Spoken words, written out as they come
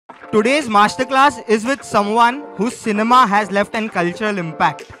Today's masterclass is with someone whose cinema has left an cultural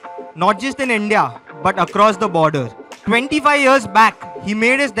impact, not just in India, but across the border. 25 years back, he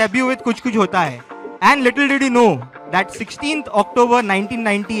made his debut with Kuch Kuch Hota Hai. And little did he know that 16th October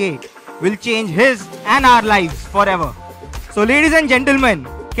 1998 will change his and our lives forever. So ladies and gentlemen,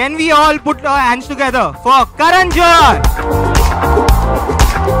 can we all put our hands together for Karan Johar?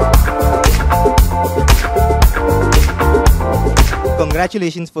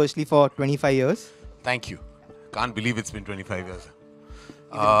 Congratulations firstly for 25 years. Thank you. Can't believe it's been 25 years.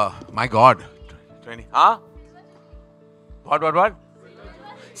 My God. 20. Huh? What?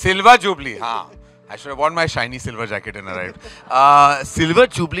 Silver Jubilee. Huh. I should have worn my shiny silver jacket and arrived. Silver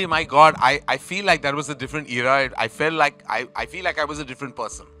Jubilee, my God. I feel like that was a different era. I feel like I was a different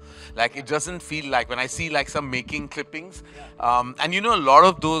person. Like it doesn't feel like when I see like some making clippings. And you know, a lot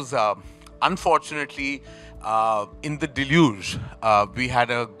of those, unfortunately, in the deluge, we had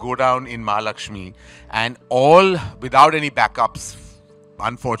a go down in Mahalakshmi, and all without any backups.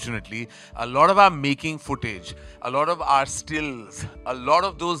 Unfortunately, a lot of our making footage, a lot of our stills, a lot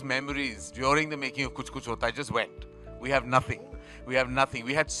of those memories during the making of Kuch Kuch Hota Hai just went. We have nothing. We have nothing.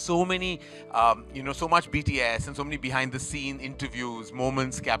 We had so many, so much BTS and so many behind-the-scene interviews,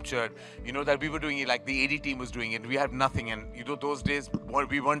 moments captured, that we were doing it, like the AD team was doing it. We had nothing, and those days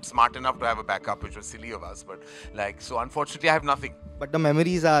we weren't smart enough to have a backup, which was silly of us. But so unfortunately, I have nothing. But the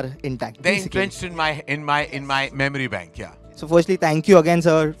memories are intact. They're entrenched in my memory bank. Yeah. So firstly, thank you again,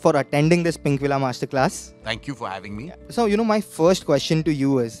 sir, for attending this Pink Villa Masterclass. Thank you for having me. So, my first question to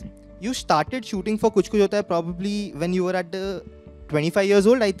you is, you started shooting for Kuch Kuch Hota Hai probably when you were at the 25 years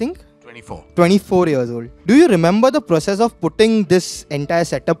old, I think? 24. 24 years old. Do you remember the process of putting this entire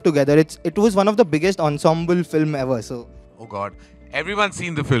setup together? It was one of the biggest ensemble film ever, so... Oh God. Everyone's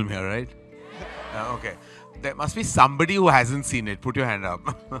seen the film here, right? Okay. There must be somebody who hasn't seen it. Put your hand up.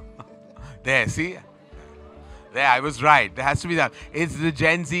 There, see? There, I was right. There has to be that. It's the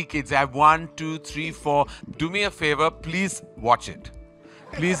Gen Z kids. I have 1, 2, 3, 4. Do me a favor. Please watch it.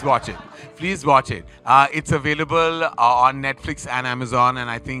 Please watch it. Please watch it. It's available on Netflix and Amazon. And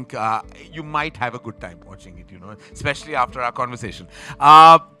I think you might have a good time watching it, especially after our conversation.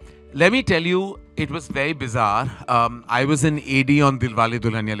 Let me tell you, it was very bizarre. I was an AD on Dilwale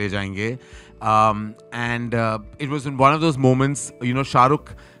Dulhania Le Jayenge. And it was in one of those moments, Shah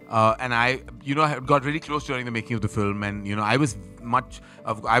Rukh and I, got very close during the making of the film, and I was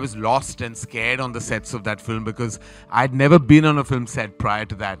lost and scared on the sets of that film because I'd never been on a film set prior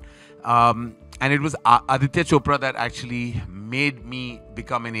to that, and it was Aditya Chopra that actually made me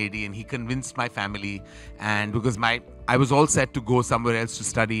become an AD, and he convinced my family, and because I was all set to go somewhere else to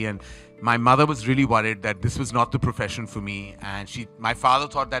study, and my mother was really worried that this was not the profession for me, and my father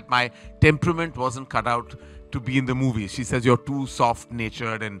thought that my temperament wasn't cut out to be in the movie. She says, you're too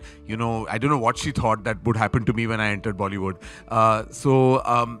soft-natured, and I don't know what she thought that would happen to me when I entered Bollywood.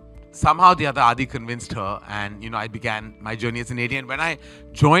 Somehow the other Adi convinced her, and I began my journey as an AD. And when I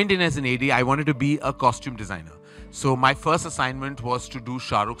joined in as an AD, I wanted to be a costume designer. So my first assignment was to do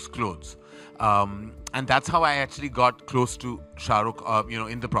Shah Rukh's clothes. And that's how I actually got close to Shah Rukh,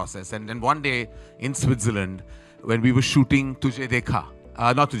 in the process. And then one day in Switzerland, when we were shooting Tujhe Dekha,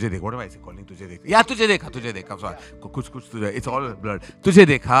 not Tujhe Dekha, what am I calling Tujhe Dekha? Yeah, Tujhe Dekha, sorry. Kuch Tujhe, it's all blurred. Tujhe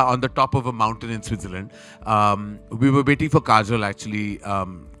Dekha on the top of a mountain in Switzerland. We were waiting for Kajol actually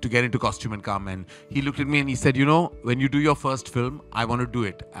to get into costume and come, and he looked at me and he said, when you do your first film, I want to do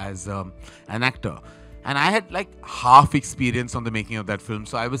it as an actor. And I had like half experience on the making of that film.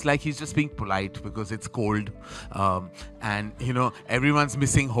 So I was like, he's just being polite because it's cold. And, everyone's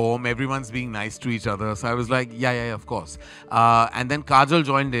missing home. Everyone's being nice to each other. So I was like, yeah, of course. And then Kajol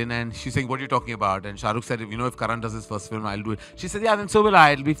joined in and she's saying, what are you talking about? And Shah Rukh said, if Karan does his first film, I'll do it. She said, yeah, then so will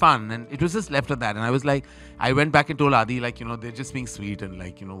I. It'll be fun. And it was just left at that. And I was like, I went back and told Adi, they're just being sweet. And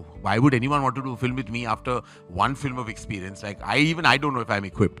why would anyone want to do a film with me after one film of experience? Like, I don't know if I'm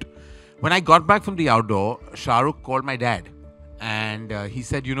equipped. When I got back from the outdoor, Shah Rukh called my dad, and he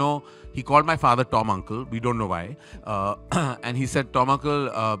said, he called my father Tom Uncle. We don't know why. And he said, Tom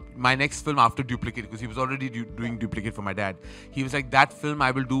Uncle, my next film after Duplicate, because he was already doing Duplicate for my dad. He was like, that film I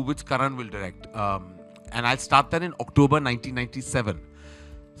will do, which Karan will direct. And I'll start that in October 1997.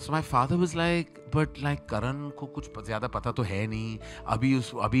 So my father was like, but like Karan को कुछ ज़्यादा पता तो है नहीं,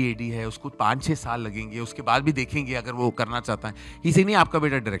 अभी AD है, उसको 5-6 साल लगेंगे, उसके बाद भी देखेंगे अगर वो करना चाहता है. He said, नहीं आपका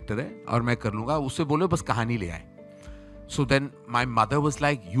बेटा डायरेक्टर है और मैं कर लूँगा, उससे बोलो बस कहानी ले आए. So then my mother was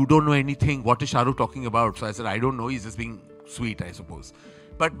like, you don't know anything, what is Shah Rukh talking about? So I said, I don't know, he's just being sweet, I suppose.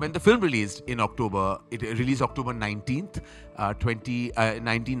 But when the film released in October, it released October 19th,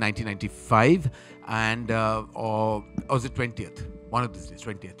 1995, and or was it 20th? one of these days,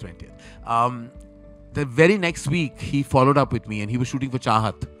 20th. The very next week, he followed up with me and he was shooting for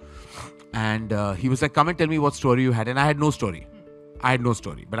Chahat. And he was like, come and tell me what story you had. And I had no story.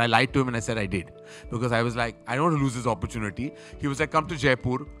 But I lied to him and I said I did. Because I was like, I don't want to lose this opportunity. He was like, come to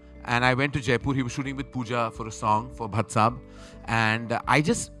Jaipur. And I went to Jaipur. He was shooting with Pooja for a song for Bhatt Saab. And I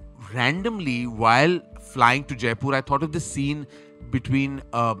just randomly, while flying to Jaipur, I thought of this scene between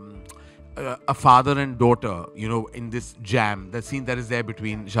a father and daughter, you know, in this jam. The scene that is there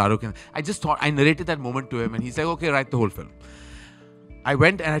between Shah Rukh and... I just thought, I narrated that moment to him. And he's like, okay, write the whole film. I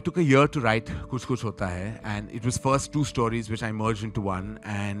went and I took a year to write Kuch Kuch Hota Hai, and it was first 2 stories which I merged into one,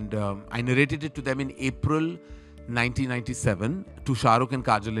 and I narrated it to them in April 1997 to Shah Rukh and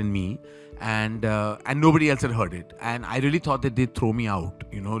Kajal and me, and nobody else had heard it, and I really thought that they'd throw me out,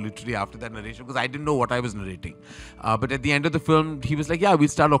 you know, literally after that narration, because I didn't know what I was narrating. But at the end of the film, he was like, yeah, we'll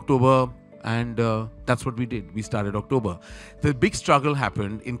start October, and that's what we did. We started October. The big struggle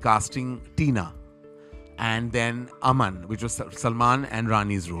happened in casting Tina and then Aman, which was Salman and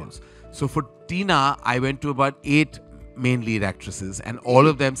Rani's roles. So for Tina, I went to about 8 main lead actresses, and all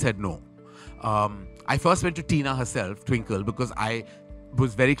of them said no. I first went to Tina herself, Twinkle, because I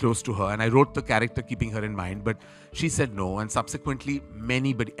was very close to her and I wrote the character keeping her in mind, but she said no, and subsequently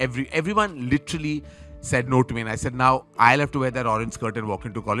everyone literally said no to me, and I said, now I'll have to wear that orange skirt and walk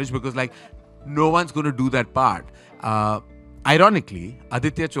into college, because like no one's going to do that part. Ironically,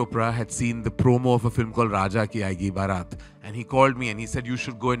 Aditya Chopra had seen the promo of a film called Raja Ki Aayegi Bharat, and he called me and he said, you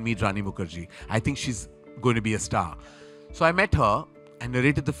should go and meet Rani Mukherjee. I think she's going to be a star. So I met her and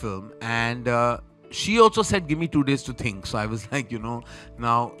narrated the film, and she also said, give me 2 days to think. So I was like, you know,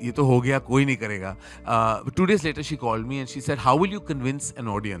 now ye to ho gaya, koi nahi karega. But 2 days later she called me and she said, how will you convince an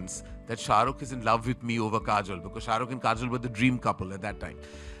audience that Shah Rukh is in love with me over Kajal? Because Shah Rukh and Kajal were the dream couple at that time.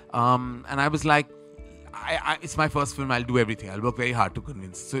 And I was like, it's my first film, I'll do everything. I'll work very hard to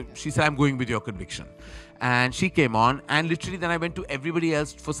convince. So she said, I'm going with your conviction. And she came on, and literally then I went to everybody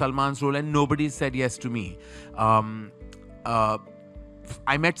else for Salman's role, and nobody said yes to me. I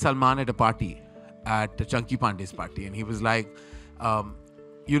met Salman at a party, at Chunky Pandey's party, and he was like,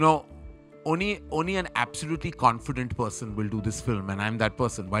 you know, only an absolutely confident person will do this film, and I'm that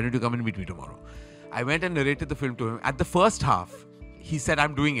person. Why don't you come and meet me tomorrow? I went and narrated the film to him. At the first half, he said,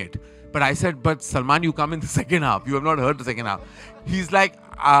 I'm doing it. But I said, but Salman, you come in the second half. You have not heard the second half. He's like,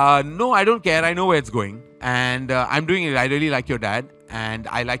 no, I don't care. I know where it's going. And I'm doing it. I really like your dad. And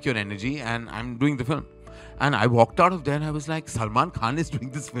I like your energy. And I'm doing the film. And I walked out of there and I was like, Salman Khan is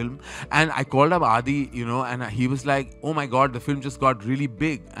doing this film. And I called up Adi, you know, and he was like, oh my God, the film just got really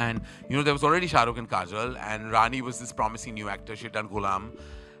big. And, you know, there was already Shah Rukh and Kajal. And Rani was this promising new actor. She had done Ghulam.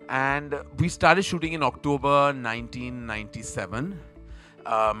 And we started shooting in October 1997.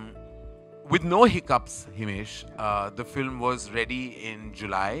 With no hiccups, Himesh. The film was ready in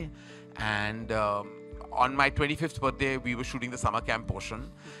July, and on my 25th birthday, we were shooting the summer camp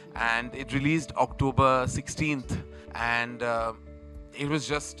portion, and it released October 16th, and it was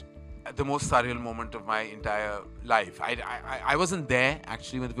just the most surreal moment of my entire life. I wasn't there,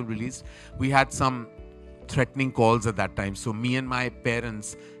 actually, when the film released. We had some threatening calls at that time, so me and my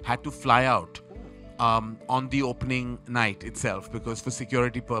parents had to fly out on the opening night itself, because for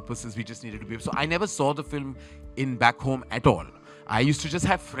security purposes we just needed to be. So I never saw the film in back home at all. I used to just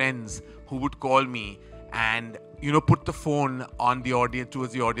have friends who would call me and, you know, put the phone on the audience,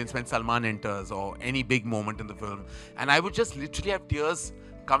 towards the audience when Salman enters or any big moment in the film, and I would just literally have tears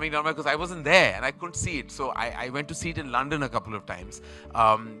coming down because I wasn't there and I couldn't see it. So I went to see it in London a couple of times,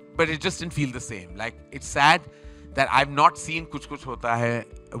 but it just didn't feel the same. Like, it's sad that I've not seen Kuch Kuch Hota Hai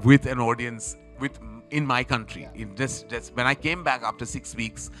with an audience in my country. When I came back after 6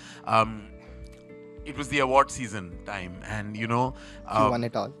 weeks, it was the award season time, and you know, you won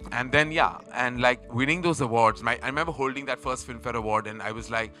it all. And then and like winning those awards, I remember holding that first Filmfare award, and I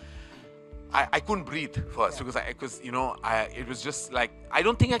was like, I couldn't breathe first, because you know, it was just like, I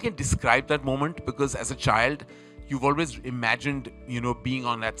don't think I can describe that moment, because as a child, you've always imagined, you know, being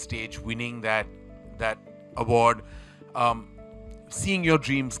on that stage, winning that award. Seeing your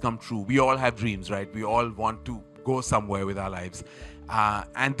dreams come true. We all have dreams, right? We all want to go somewhere with our lives.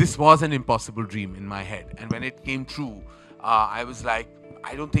 And this was an impossible dream in my head. And when it came true, I was like,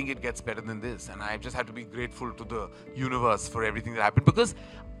 I don't think it gets better than this. And I just had to be grateful to the universe for everything that happened. Because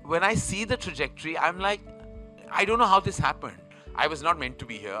when I see the trajectory, I'm like, I don't know how this happened. I was not meant to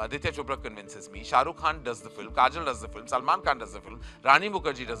be here. Aditya Chopra convinces me. Shah Rukh Khan does the film. Kajal does the film. Salman Khan does the film. Rani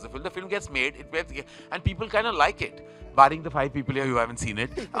Mukherjee does the film. The film gets made. And people kind of like it. Barring the 5 people here who haven't seen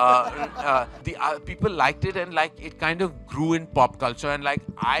it. People liked it, and like it kind of grew in pop culture. And like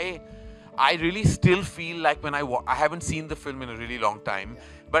I I really still feel like when I haven't seen the film in a really long time,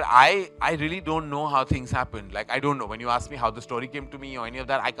 but I really don't know how things happened. Like, I don't know. When you ask me how the story came to me or any of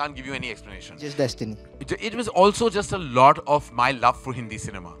that, I can't give you any explanation. Just destiny. It was also just a lot of my love for Hindi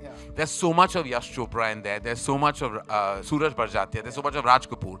cinema. There's so much of Yash Chopra in there. There's so much of Suraj Barjatia. There's so much of Raj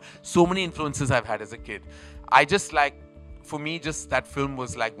Kapoor. So many influences I've had as a kid. I just like, for me, just that film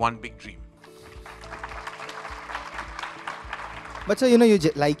was like one big dream. But so, you know,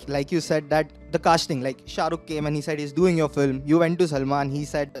 like you said that the casting, like Shah Rukh came and he said he's doing your film. You went to Salman, he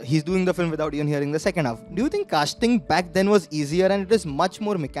said he's doing the film without even hearing the second half. Do you think casting back then was easier and it is much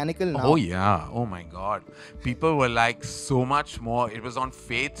more mechanical now? Oh yeah, oh my God. People were like so much more, it was on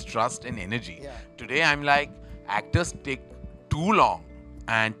faith, trust and energy. Yeah. Today I'm like, actors take too long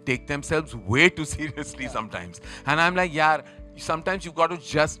and take themselves way too seriously sometimes. And I'm like, yeah, sometimes you've got to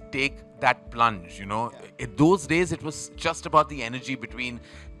just take that plunge, you know. In those days, it was just about the energy between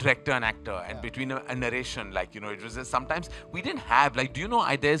director and actor and between a narration. Like, you know, it was just, sometimes we didn't have, like, do you know,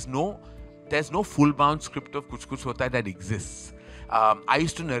 there's no full-bound script of Kuch Kuch Hota Hai that exists. I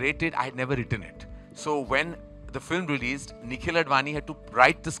used to narrate it, I had never written it. So when the film released, Nikhil Advani had to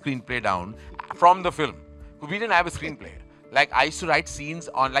write the screenplay down from the film. We didn't have a screenplay. Like, I used to write scenes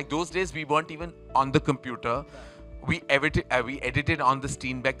on, like, those days we weren't even on the computer. We edited on the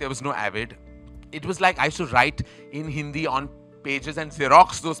Steenbeck. There was no Avid. It was like I used to write in Hindi on pages and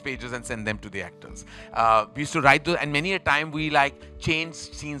Xerox those pages and send them to the actors. We used to write those, and many a time we like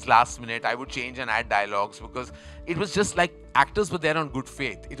changed scenes last minute. I would change and add dialogues because it was just like actors were there on good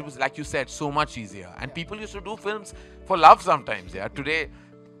faith. It was, like you said, so much easier. And people used to do films for love sometimes. Yeah, today,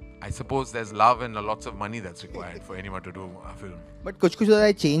 I suppose there's love and lots of money that's required for anyone to do a film. But Kuch Kuch Hota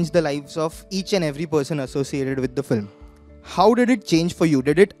Hai changed the lives of each and every person associated with the film. How did it change for you?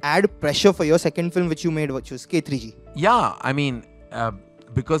 Did it add pressure for your second film which you made, which was K3G? Yeah, I mean,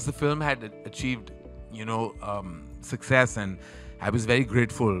 because the film had achieved, success, and I was very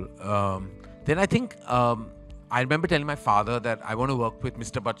grateful. Then I think I remember telling my father that I want to work with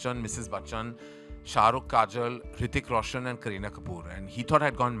Mr. Bachchan, Mrs. Bachchan, Shah Rukh, Kajal, Hrithik Roshan and Kareena Kapoor. And he thought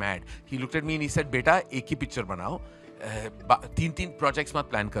I'd gone mad. He looked at me and he said, "Beta, ek hi picture banao. तीन projects mat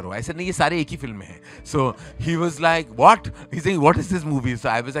plan karo." I said, "No, ye sare ek hi film mein hai." So he was like, "What?" He's saying, "What is this movie?" So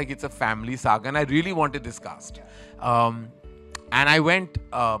I was like, "It's a family saga," and I really wanted this cast. And I went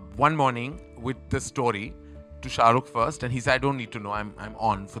one morning with the story to Shah Rukh first, and he said, "I don't need to know. I'm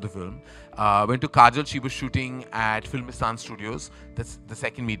on for the film." Went to Kajal. She was shooting at Filmistan Studios. That's the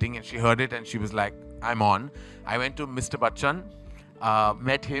second meeting, and she heard it, and she was like, "I'm on." I went to Mr. Bachchan.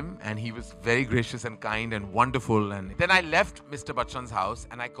 Met him, and he was very gracious and kind and wonderful. And then I left Mr. Bachchan's house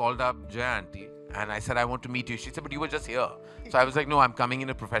and I called up Jaya auntie and I said, "I want to meet you." She said, "But you were just here." So I was like, "No, I'm coming in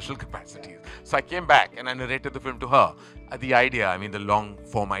a professional capacity." So I came back and I narrated the film to her. The idea, I mean, the long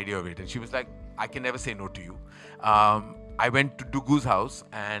form idea of it. And she was like, "I can never say no to you." I went to Dugu's house,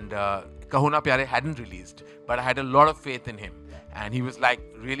 and Kaho Na Pyare hadn't released, but I had a lot of faith in him. And he was like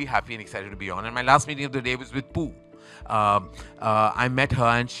really happy and excited to be on. And my last meeting of the day was with Pooh. I met her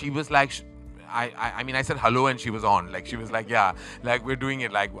and she was like, I mean, I said hello and she was on. Like, she was like, "Yeah, like, we're doing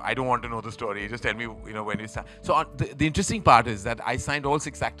it. Like, I don't want to know the story. Just tell me, when you start." So the interesting part is that I signed all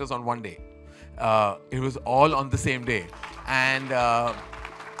 6 actors on one day. It was all on the same day. And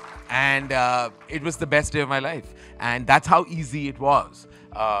it was the best day of my life. And that's how easy it was.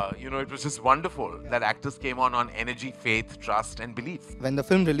 It was just wonderful that actors came on energy, faith, trust, and belief. When the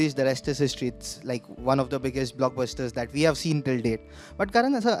film released, the rest is history. It's like one of the biggest blockbusters that we have seen till date. But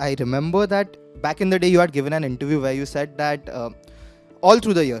Karan, sir, I remember that back in the day you had given an interview where you said that all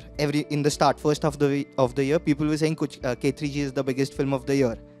through the year, in the start, first half of the year, people were saying K3G is the biggest film of the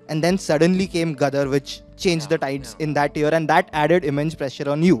year. And then suddenly came Gadar, which changed the tides in that year, and that added immense pressure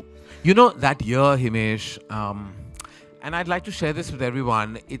on you. You know, that year, Himesh, and I'd like to share this with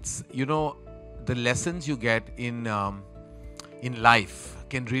everyone. It's, the lessons you get in life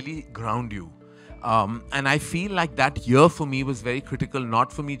can really ground you. And I feel like that year for me was very critical,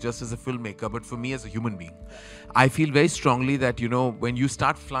 not for me just as a filmmaker, but for me as a human being. I feel very strongly that, when you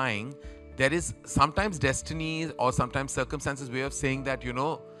start flying, there is sometimes destiny or sometimes circumstances way of saying that,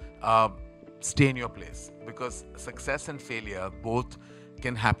 stay in your place. Because success and failure both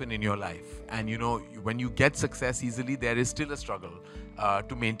can happen in your life, and when you get success easily, there is still a struggle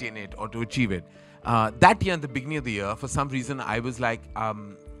to maintain it or to achieve it. That year, in the beginning of the year, for some reason, I was like,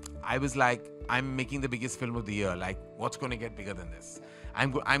 I'm making the biggest film of the year. Like, what's going to get bigger than this?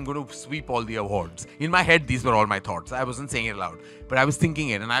 I'm going to sweep all the awards. In my head, these were all my thoughts. I wasn't saying it aloud, but I was thinking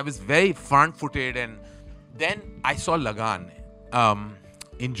it, and I was very front-footed. And then I saw Lagan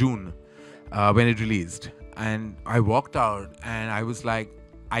in June when it released. And I walked out and I was like,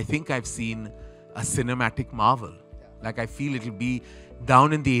 I think I've seen a cinematic marvel. Like, I feel it'll be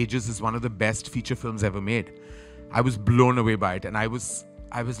Down in the Ages is one of the best feature films ever made. I was blown away by it, and I was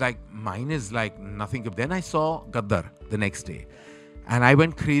like, mine is like nothing. Then I saw Gaddar the next day, and I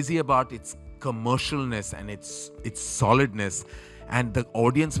went crazy about its commercialness and its solidness, and the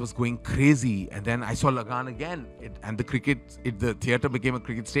audience was going crazy. And then I saw Lagan again, and the theater became a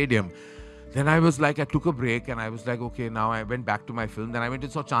cricket stadium. Then I was like, I took a break, and I was like, okay, now I went back to my film. Then I went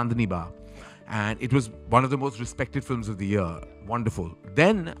and saw Chandni Ba, and it was one of the most respected films of the year. Wonderful.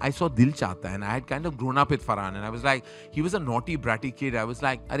 Then I saw Dil Chahta, and I had kind of grown up with Farhan, and I was like, he was a naughty, bratty kid. I was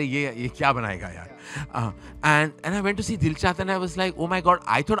like, "Arey, ye kya banayega yaar?" And I went to see Dil Chahta, and I was like, oh my God,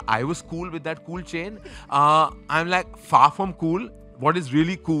 I thought I was cool with that cool chain. I'm like, far from cool. What is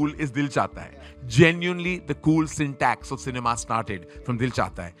really cool is Dil Chahta Hai. Genuinely, the cool syntax of cinema started from Dil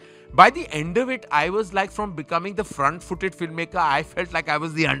Chahta Hai. By the end of it, I was like, from becoming the front-footed filmmaker, I felt like I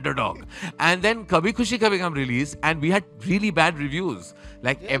was the underdog. And then Kabhi Khushi Kabhie Gham released, and we had really bad reviews.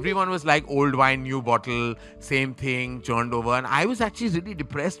 Like, everyone was like, old wine, new bottle, same thing, churned over. And I was actually really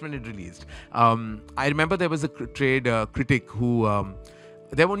depressed when it released. I remember there was a trade critic who...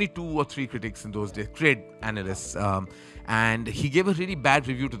 there were only 2 or 3 critics in those days, trade analysts. And he gave a really bad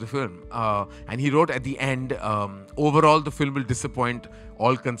review to the film. And he wrote at the end, overall, the film will disappoint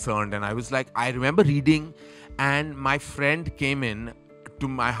all concerned. And I was like, I remember reading, and my friend came in to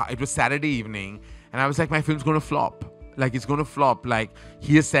my house. It was Saturday evening, and I was like, my film's going to flop. Like, it's going to flop. Like,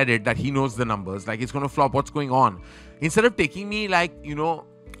 he has said it, that he knows the numbers. Like, it's going to flop. What's going on? Instead of taking me, like, you know,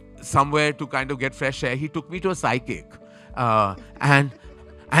 somewhere to kind of get fresh air, he took me to a psychic.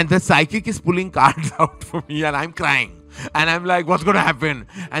 And the psychic is pulling cards out for me, and I'm crying. And I'm like, what's going to happen?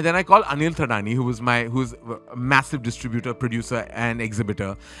 And then I call Anil Thadani, who's a massive distributor, producer, and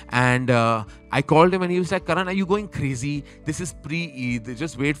exhibitor. And I called him, and he was like, Karan, are you going crazy? This is pre-Eid.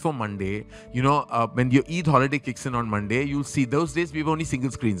 Just wait for Monday. You know, when your Eid holiday kicks in on Monday, you'll see. Those days, we were only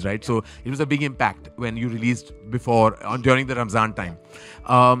single screens, right? So it was a big impact when you released during the Ramzan time.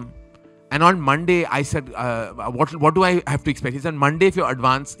 And on Monday, I said, what do I have to expect? He said, Monday, if your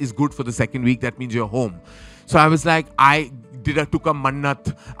advance is good for the second week, that means you're home. So I was like, took a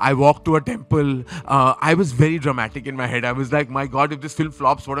mannat. I walked to a temple. I was very dramatic in my head. I was like, my God, if this film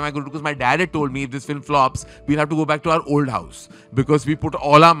flops, what am I going to do? Because my dad had told me, if this film flops, we'll have to go back to our old house. Because we put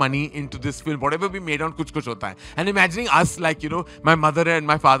all our money into this film. Whatever we made on Kuch Kuch Hota Hai. And imagining us, like, you know, my mother and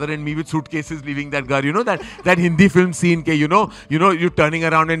my father and me with suitcases leaving that ghar. You know, that Hindi film scene, you know, you're turning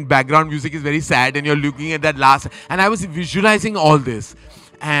around and background music is very sad and you're looking at that last. And I was visualizing all this.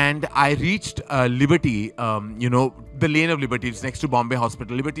 And I reached Liberty, you know, the lane of Liberty. It's next to Bombay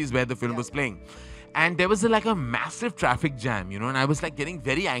Hospital. Liberty is where the film was playing. And there was a massive traffic jam, you know, and I was like getting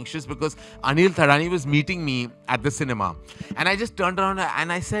very anxious because Anil Thadani was meeting me at the cinema. And I just turned around and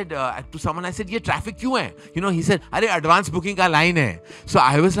I said to someone, I said, "Ye traffic kyun hai?" You know, he said, "Arey, advance booking ka line hai." So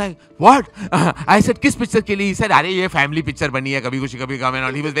I was like, what? I said, "Kis picture ke liye?" He said, "Arey, ye family picture bani hai, Kabhi Khushi Kabhie Gham."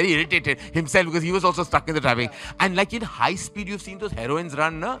 And he was very irritated himself because he was also stuck in the traffic. And like in high speed, you've seen those heroines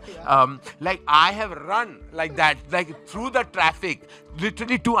run, no? Like I have run like that, like through the traffic,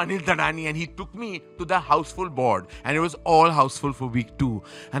 literally to Anil Thadani, and he took me to the houseful board, and it was all houseful for week 2.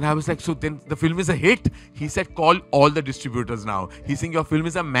 And I was like, so then the film is a hit? He said, call all the distributors now. He's saying your film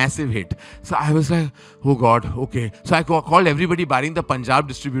is a massive hit. So I was like, oh God, okay. So I called everybody barring the Punjab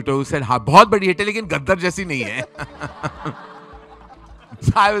distributor, who said, हाँ बहुत बड़ी hit है लेकिन गद्दर जैसी नहीं है.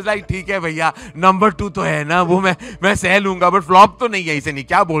 So I was like, ठीक है भैया, number 2 तो है ना, वो मैं सह लूंगा, but flop तो नहीं है, इसे नहीं,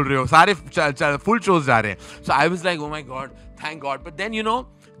 क्या बोल रहे हो, सारे full shows जा रहे हैं. So I was like, oh my God, thank God. But then, you know,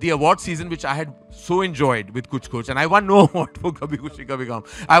 the award season, which I had so enjoyed with Kuch Kuch, and I won no award for Kabhi Khushi Kabhie Gham.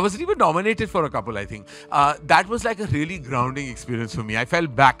 I was even nominated for a couple, I think. That was like a really grounding experience for me. I fell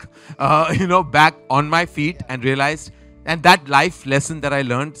back, you know, back on my feet and realized, and that life lesson that I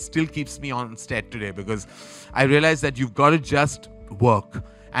learned still keeps me on stead today, because I realized that you've got to just work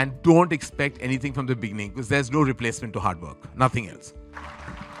and don't expect anything from the beginning, because there's no replacement to hard work, nothing else.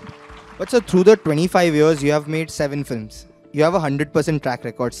 But so through the 25 years, you have made 7 films. You have a 100% track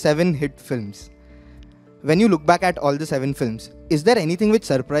record, 7 hit films. When you look back at all the 7 films, is there anything which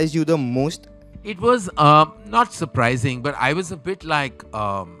surprised you the most? It was not surprising, but I was a bit like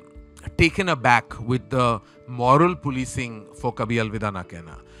taken aback with the moral policing for Kabhi Alvida Na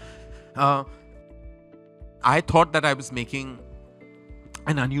Kehna. I thought that I was making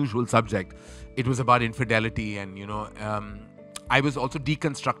an unusual subject. It was about infidelity, and, you know, I was also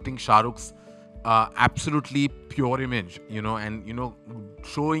deconstructing Shah Rukh's absolutely pure image, you know, and, you know,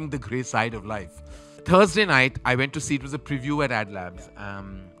 showing the grey side of life. Thursday night, I went to see, it was a preview at Ad Labs,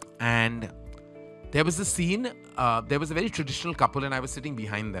 and there was a scene, there was a very traditional couple and I was sitting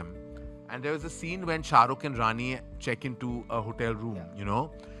behind them. And there was a scene when Shah Rukh and Rani check into a hotel room, you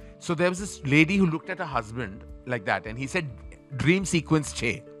know. So there was this lady who looked at her husband like that and he said, dream sequence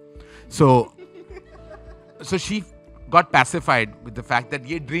che. So she got pacified with the fact that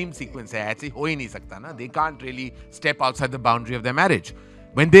ye dream sequence hai, aise ho hi nahi sakta na. They can't really step outside the boundary of their marriage.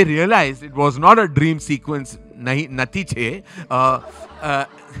 When they realized it was not a dream sequence, nati che,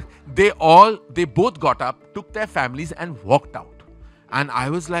 they both got up, took their families and walked out. And I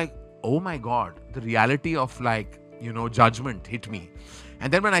was like, oh my God, the reality of like, you know, judgment hit me.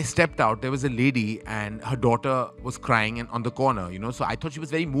 And then when I stepped out, there was a lady and her daughter was crying on the corner, you know. So I thought she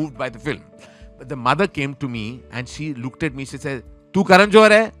was very moved by the film. But the mother came to me and she looked at me. She said, "Tu Karan Johar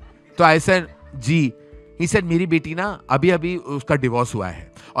hai?" So I said, "Ji." He said, "मेरी बेटी ना अभी उसका divorce हुआ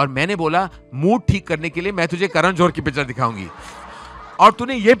है और मैंने बोला मूड ठीक करने के लिए मैं तुझे करण जौहर की पिक्चर दिखाऊंगी और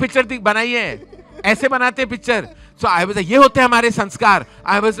तूने ये पिक्चर बनाई है ऐसे बनाते picture." So I was like, ये होते हमारे संस्कार.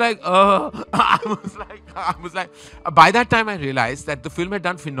 I was like, by that time I realized that the film had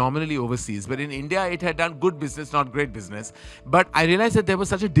done phenomenally overseas, but in India it had done good business, not great business. But I realized that there was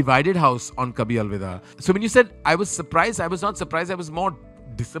such a divided house on Kabhi Alvida. So when you said I was surprised, I was not surprised. I was more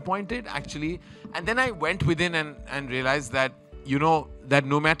disappointed actually. And then I went within and realized that, you know, that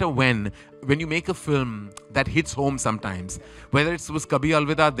no matter when you make a film that hits home sometimes, whether it was Kabhi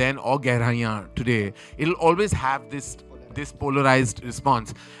Alvida then or Gehraiyan today, it'll always have this polarized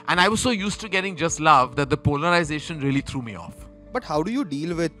response. And I was so used to getting just love that the polarization really threw me off. But how do you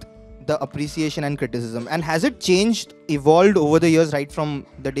deal with the appreciation and criticism? And has it changed, evolved over the years, right from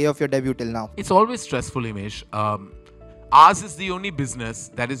the day of your debut till now? It's always stressful, Imesh. Ours is the only business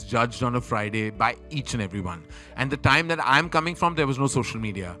that is judged on a Friday by each and everyone. And the time that I'm coming from, there was no social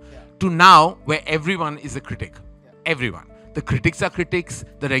media. To now, where everyone is a critic. Everyone. The critics are critics.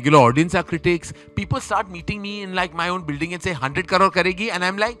 The regular audience are critics. People start meeting me in like my own building and say, 100 crore karegi? And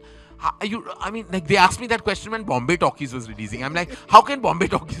I'm like, like they asked me that question when Bombay Talkies was releasing. I'm like, how can Bombay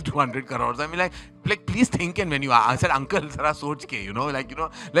Talkies do 100 crores? I mean, like please think. And when you I said, uncle, zara soch ke, you know,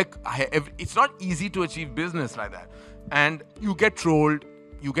 it's not easy to achieve business like that. And you get trolled,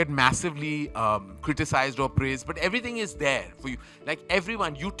 you get massively criticized or praised, but everything is there for you. Like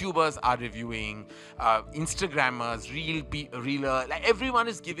everyone, YouTubers are reviewing, Instagrammers, Reeler, like everyone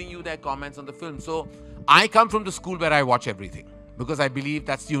is giving you their comments on the film. So I come from the school where I watch everything because I believe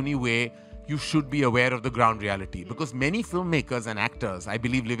that's the only way you should be aware of the ground reality. Because many filmmakers and actors, I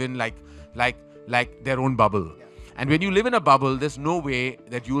believe, live in like their own bubble. And when you live in a bubble, there's no way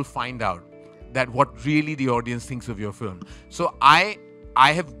that you will find out that what really the audience thinks of your film. So I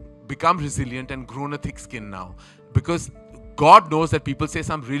have become resilient and grown a thick skin now because God knows that people say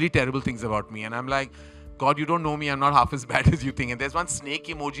some really terrible things about me and I'm like, God, you don't know me, I'm not half as bad as you think. And there's one snake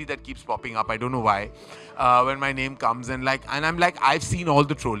emoji that keeps popping up, I don't know why, when my name comes and I'm like, I've seen all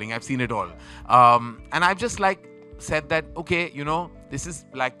the trolling, I've seen it all. And I've just like said that, okay, you know, this is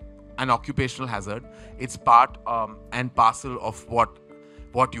like an occupational hazard. It's part and parcel of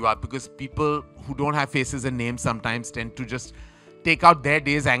what you are, because people who don't have faces and names sometimes tend to just take out their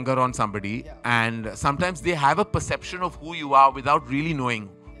day's anger on somebody, and sometimes they have a perception of who you are without really knowing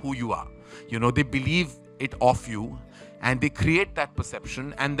who you are. You know, they believe it of you and they create that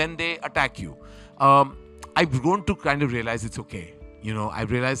perception and then they attack you. I've grown to kind of realize it's okay. You know, I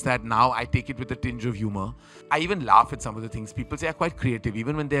realized that now I take it with a tinge of humor. I even laugh at some of the things people say are quite creative,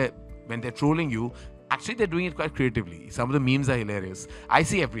 even when they're trolling you. Actually, they're doing it quite creatively. Some of the memes are hilarious. I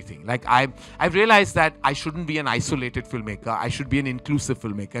see everything. Like I've realized that I shouldn't be an isolated filmmaker. I should be an inclusive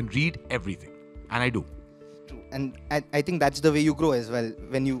filmmaker and read everything. And I do. True. And I think that's the way you grow as well,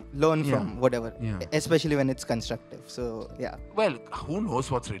 when you learn from whatever, especially when it's constructive. So, yeah. Well, who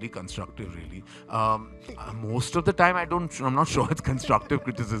knows what's really constructive, really? Most of the time, I'm not sure it's constructive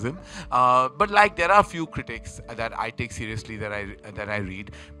criticism. But like, there are a few critics that I take seriously that I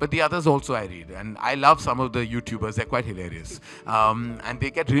read. But the others also I read. And I love some of the YouTubers. They're quite hilarious. And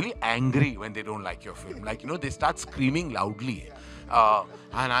they get really angry when they don't like your film. Like, you know, they start screaming loudly.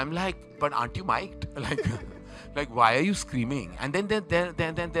 And I'm like, but aren't you mic'd? Like, why are you screaming? And then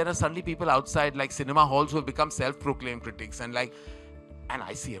there are suddenly people outside, like cinema halls, who have become self-proclaimed critics, and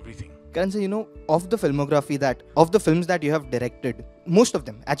I see everything. Karan sir, you know, of the films that you have directed, most of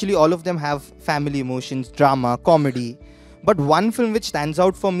them, actually all of them have family emotions, drama, comedy. But one film which stands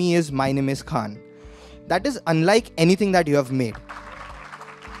out for me is My Name is Khan. That is unlike anything that you have made.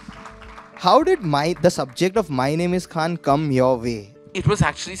 How did the subject of My Name is Khan come your way? It was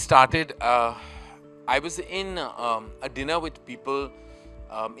actually started, I was in a dinner with people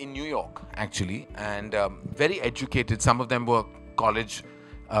in New York, actually, and very educated. Some of them were college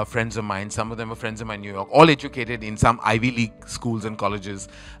friends of mine. Some of them are friends of mine in New York, all educated in some Ivy League schools and colleges.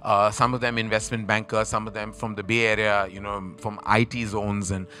 Some of them investment bankers, some of them from the Bay Area, from IT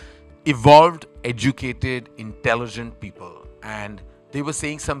zones, and evolved, educated, intelligent people. And they were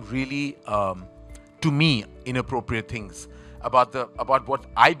saying some really, to me, inappropriate things about what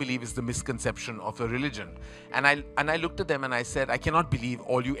I believe is the misconception of a religion. And I looked at them and I said, I cannot believe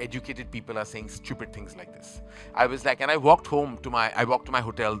all you educated people are saying stupid things like this. I was like, and I walked to my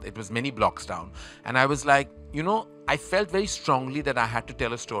hotel. It was many blocks down. And I was like, I felt very strongly that I had to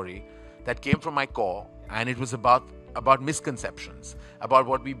tell a story that came from my core. And it was about misconceptions, about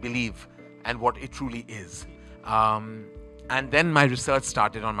what we believe and what it truly is. And then my research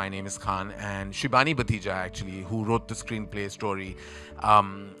started on My Name is Khan, and Shibani Batija, actually, who wrote the screenplay story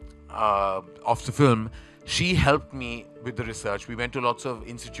of the film, she helped me with the research. We went to lots of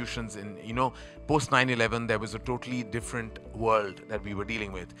institutions in, post 9/11, there was a totally different world that we were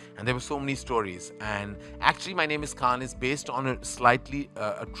dealing with. And there were so many stories. And actually, My Name is Khan is based on a slightly,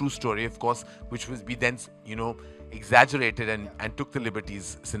 a true story, of course, which was, we then, exaggerated and took the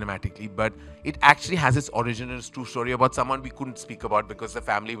liberties cinematically, but it actually has its origin in a true story about someone we couldn't speak about because the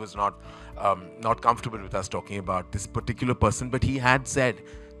family was not comfortable with us talking about this particular person. But he had said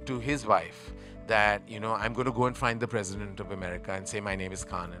to his wife that, I'm going to go and find the president of America and say my name is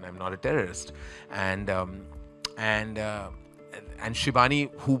Khan and I'm not a terrorist. And Shibani,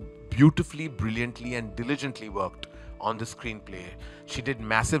 who beautifully, brilliantly and diligently worked on the screenplay, she did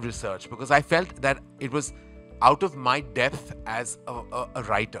massive research because I felt that it was out of my depth as a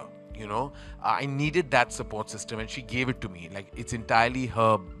writer. I needed that support system, and she gave it to me. Like, it's entirely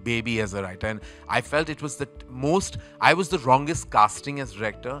her baby as a writer, and I felt it was I was the wrongest casting as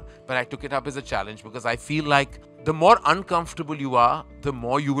director, but I took it up as a challenge because I feel like the more uncomfortable you are, the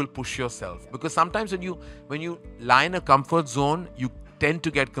more you will push yourself. Because sometimes when you lie in a comfort zone, you tend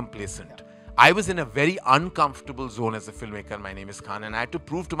to get complacent. I was in a very uncomfortable zone as a filmmaker. My Name is Khan, and I had to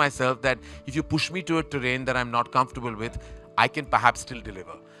prove to myself that if you push me to a terrain that I'm not comfortable with, I can perhaps still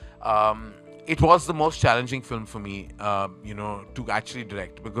deliver. It was the most challenging film for me, to actually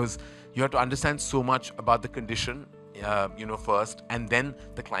direct, because you have to understand so much about the condition, first, and then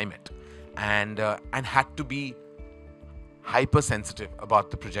the climate, and had to be hypersensitive about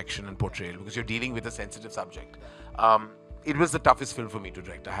the projection and portrayal because you're dealing with a sensitive subject. It was the toughest film for me to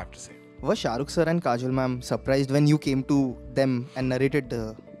direct, I have to say. Was Shah Rukh sir and Kajol ma'am surprised when you came to them and narrated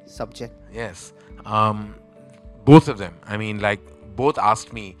the subject? Yes. Both of them. I mean, both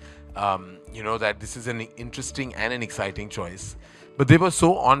asked me, that this is an interesting and an exciting choice. But they were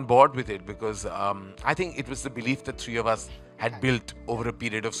so on board with it because I think it was the belief that three of us had built over a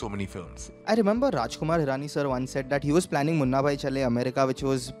period of so many films. I remember Rajkumar Hirani sir once said that he was planning Munna Bhai Chale America, which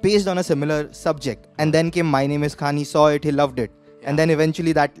was based on a similar subject. And then came My Name is Khan, he saw it, he loved it. Yeah. And then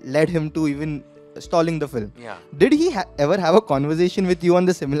eventually that led him to even stalling the film. Yeah. Did he ever have a conversation with you on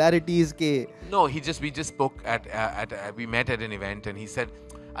the similarities? No, we just spoke we met at an event and he said,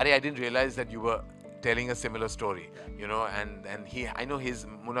 Arey, I didn't realize that you were telling a similar story, and I know his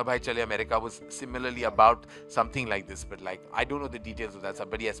Munna Bhai Chale America was similarly about something like this, but I don't know the details of that stuff,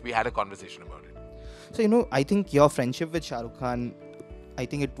 but yes, we had a conversation about it. So, I think your friendship with Shah Rukh Khan, I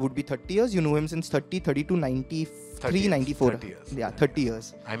think it would be 30 years. You know him since 32, 93, 94. 30 years. Yeah, 30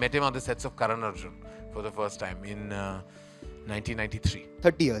 years. I met him on the sets of Karan Arjun for the first time in 1993.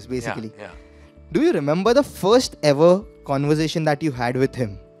 30 years, basically. Yeah. Do you remember the first ever conversation that you had with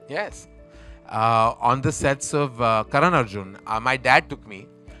him? Yes. On the sets of Karan Arjun, my dad took me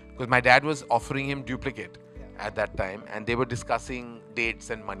because my dad was offering him duplicate at that time, and they were discussing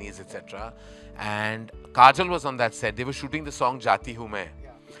dates and monies, etc. And Kajal was on that set. They were shooting the song Jati Hu Main.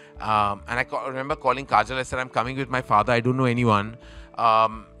 And I remember calling Kajal. I said, I'm coming with my father. I don't know anyone.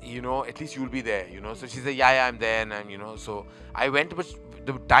 At least you'll be there, So she said, yeah, I'm there. And so I went, but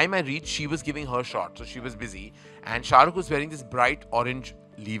the time I reached, she was giving her shot. So she was busy. And Shah Rukh was wearing this bright orange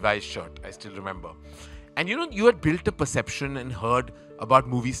Levi's shirt. I still remember. And you had built a perception and heard about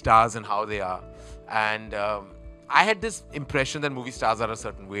movie stars and how they are. And I had this impression that movie stars are a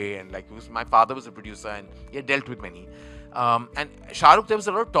certain way. And my father was a producer and he had dealt with many. And Shah Rukh, there was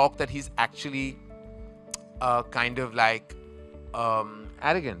a lot of talk that he's actually kind of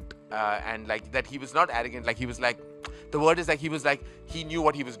arrogant. And that he was not arrogant. He was the word is he knew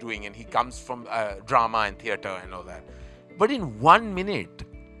what he was doing and he comes from drama and theatre and all that. But in 1 minute,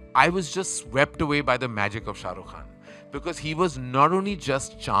 I was just swept away by the magic of Shah Rukh Khan. Because he was not only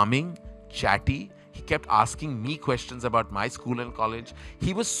just charming, chatty, he kept asking me questions about my school and college.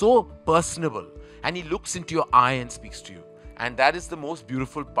 He was so personable and he looks into your eye and speaks to you. And that is the most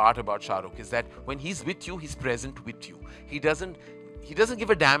beautiful part about Shah Rukh, is that when he's with you, he's present with you. He doesn't he doesn't give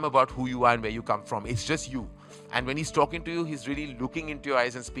a damn about who you are and where you come from. It's just you. And when he's talking to you, he's really looking into your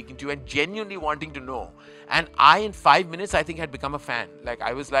eyes and speaking to you and genuinely wanting to know. And in 5 minutes, I think had become a fan. Like,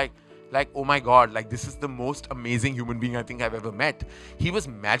 I was like, oh my God, like, this is the most amazing human being I think I've ever met. He was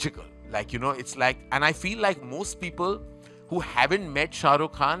magical. Like, it's like, and I feel like most people who haven't met Shah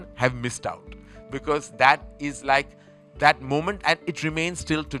Rukh Khan have missed out, because that is like that moment, and it remains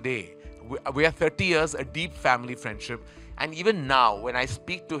till today. We are 30 years, a deep family friendship. And even now, when I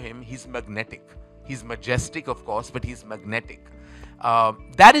speak to him, he's magnetic. He's majestic, of course, but he's magnetic.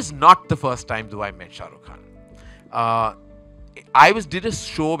 That is not the first time, though, I met Shah Rukh Khan. I did a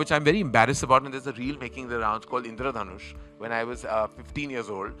show which I'm very embarrassed about, and there's a reel making the rounds called Indradhanush when I was 15 years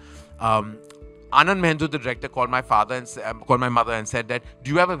old. Anand Mehendu, the director, called my mother and said that,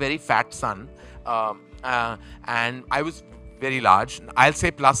 do you have a very fat son? And I was very large. I'll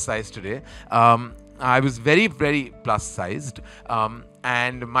say plus size today. I was very, very plus sized.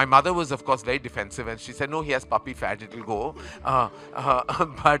 And my mother was, of course, very defensive, and she said, no, he has puppy fat, it will go.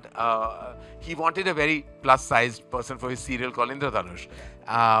 But he wanted a very plus-sized person for his serial called Indradhanush.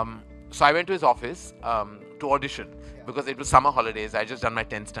 So I went to his office to audition, because it was summer holidays. I just done my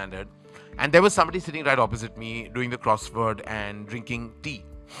 10th standard. And there was somebody sitting right opposite me doing the crossword and drinking tea.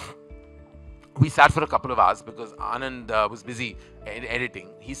 We sat for a couple of hours because Anand was busy editing.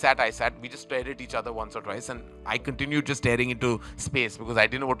 He sat, I sat. We just stared at each other once or twice, and I continued just staring into space because I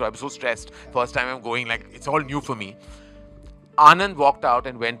didn't know what to. I was so stressed. First time I'm going, like, it's all new for me. Anand walked out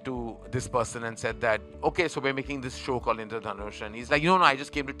and went to this person and said that, okay, so we're making this show called Indradhanush. And he's like, no, I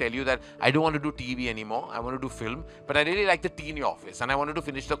just came to tell you that I don't want to do TV anymore. I want to do film. But I really like the tea in your office, and I wanted to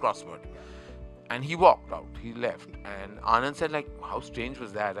finish the crossword. And he walked out. He left. And Anand said, like, how strange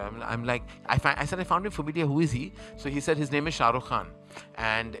was that? I'm like, I said, I found him familiar. Who is he? So he said, his name is Shah Rukh Khan.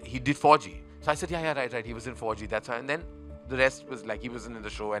 And he did 4G. So I said, yeah, right. He was in 4G. That's why. And then the rest was like, he wasn't in the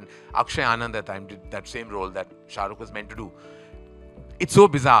show. And Akshay Anand at that time did that same role that Shah Rukh was meant to do. It's so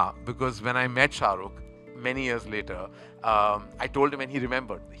bizarre because when I met Shah Rukh many years later, I told him and he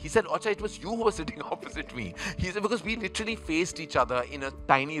remembered. He said, Acha, it was you who was sitting opposite me. He said, because we literally faced each other in a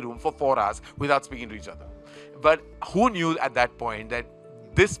tiny room for 4 hours without speaking to each other. But who knew at that point that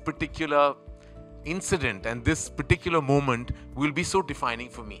this particular incident and this particular moment will be so defining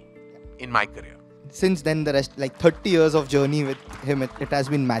for me in my career. Since then, the rest, like 30 years of journey with him, it has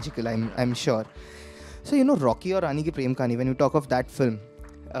been magical, I'm sure. So, Rocky or Rani Ki Prem Kahani, when you talk of that film,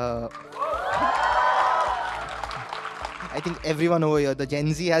 I think everyone over here, the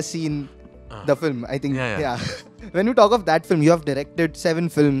Gen Z has seen the film. I think, yeah. When you talk of that film, you have directed 7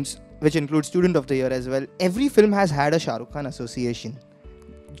 films, which include Student of the Year as well. Every film has had a Shah Rukh Khan association.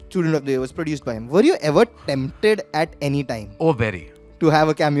 Student of the Year was produced by him. Were you ever tempted at any time? Oh, very. To have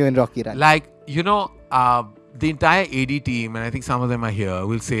a cameo in Rocky Rani? Like, the entire AD team, and I think some of them are here,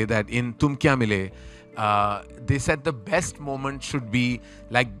 will say that in Tum Kya Mile, they said the best moment should be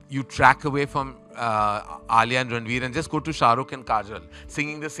like you track away from Alia and Ranveer and just go to Shah Rukh and Kajal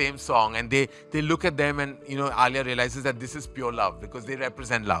singing the same song, and they look at them and Alia realizes that this is pure love because they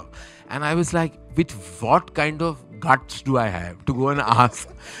represent love. And I was like, with what kind of guts do I have to go and ask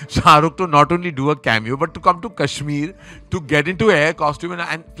Shah Rukh to not only do a cameo but to come to Kashmir to get into a hair costume,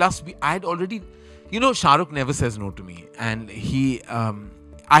 and plus I had already, Shah Rukh never says no to me, and he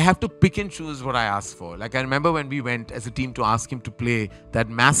I have to pick and choose what I ask for. Like, I remember when we went as a team to ask him to play that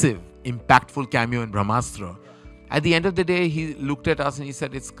massive, impactful cameo in Brahmastra. At the end of the day, he looked at us and he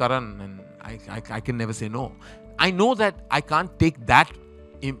said, it's Karan, and I can never say no. I know that I can't take that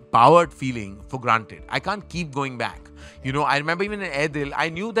empowered feeling for granted. I can't keep going back. I remember even in Ae Dil, I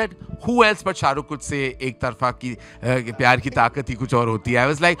knew that who else but Shah Rukh could say, Ek tarfa ki pyar ki taakat hi kuch aur hoti hai. I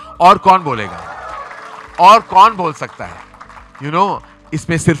was like, aur kaun bolega? Aur kaun bol sakta hai?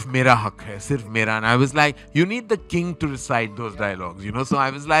 Isme sirf mera haq hai, sirf mera. And I was like, you need the king to recite those dialogues, So I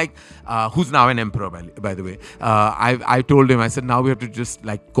was like, who's now an emperor, by the way. I told him, I said, now we have to just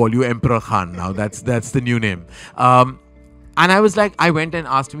like call you Emperor Khan now. That's the new name. And I was like, I went and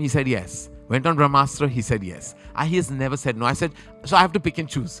asked him, he said yes. Went on Brahmastra, he said yes. He has never said no. I said, so I have to pick and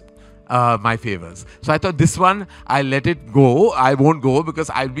choose my favors. So I thought this one, I'll let it go. I won't go because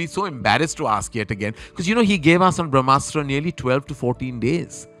I'll be so embarrassed to ask yet again. Because, he gave us on Brahmastra nearly 12 to 14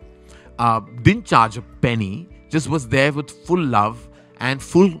 days. Didn't charge a penny, just was there with full love and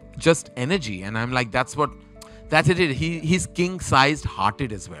full just energy. And I'm like, that's it. He's king-sized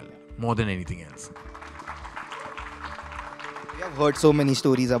hearted as well, more than anything else. We have heard so many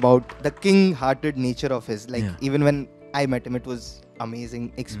stories about the king-hearted nature of his. Even when I met him, it was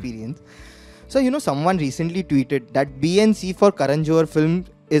amazing experience. So, someone recently tweeted that B&C for Karan Johar film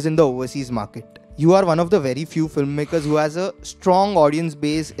is in the overseas market. you are one of the very few filmmakers who has a strong audience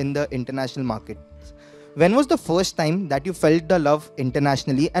base in the international market. When was the first time that you felt the love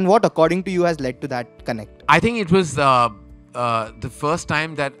internationally, and what, according to you, has led to that connect? I think it was the first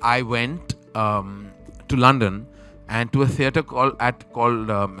time that I went to London and to a theatre called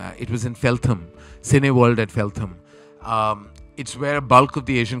it was in Feltham, Cine World at Feltham. It's where a bulk of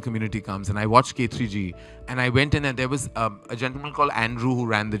the Asian community comes, and I watched K3G, and I went in, and there was a gentleman called Andrew who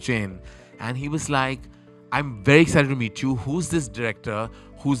ran the chain, and he was like, "I'm very excited to meet you. Who's this director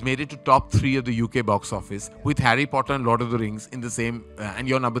who's made it to top 3 of the UK box office with Harry Potter and Lord of the Rings in the same, and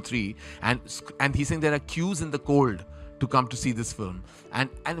you're number 3, and he's saying there are queues in the cold to come to see this film."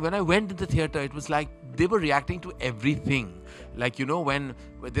 And when I went to the theatre, it was like they were reacting to everything. Like, you know, when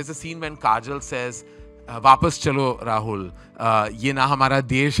there's a scene when Kajal says, "Vapas chalo, Rahul. Ye na hamara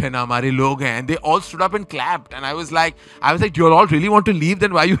desh hai, na hamare log hain." And they all stood up and clapped. And I was like, "Do you all really want to leave?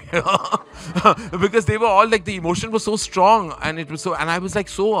 Then why are you here?" Because they were all like, the emotion was so strong, and it was so. And I was like,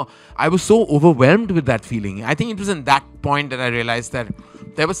 I was so overwhelmed with that feeling. I think it was in that point that I realized that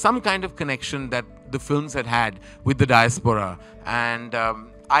there was some kind of connection that the films had with the diaspora, and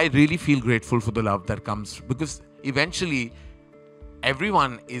I really feel grateful for the love that comes, because eventually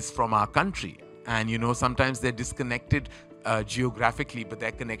everyone is from our country. And, you know, sometimes they're disconnected geographically, but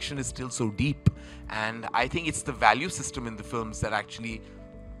their connection is still so deep. And I think it's the value system in the films that actually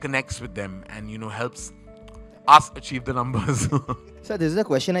connects with them and, you know, helps us achieve the numbers. So this is a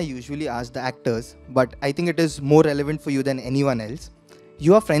question I usually ask the actors, but I think it is more relevant for you than anyone else.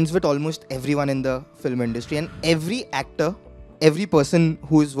 You are friends with almost everyone in the film industry, and every actor, every person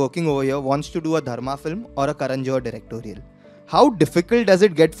who is working over here wants to do a Dharma film or a Karan Johar directorial. How difficult does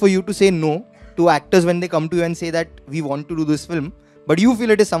it get for you to say no to actors when they come to you and say that we want to do this film, but you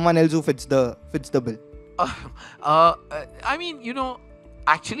feel it is someone else who fits the bill? I mean, you know,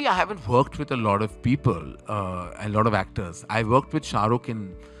 actually I haven't worked with a lot of people, a lot of actors. I worked with Shah Rukh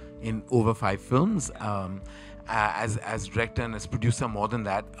in over 5 films as director and as producer, more than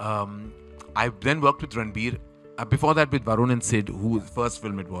that. I then worked with Ranbir. Before that with Varun and Sid, whose first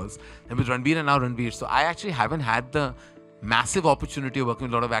film it was. And with Ranbir and now Ranveer. So I actually haven't had the massive opportunity of working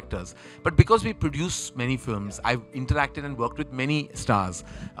with a lot of actors, but because we produce many films, I've interacted and worked with many stars.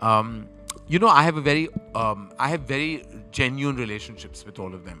 You know, I have very genuine relationships with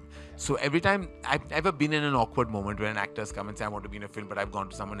all of them. So every time, I've never been in an awkward moment where an actor's come and say, "I want to be in a film, but I've gone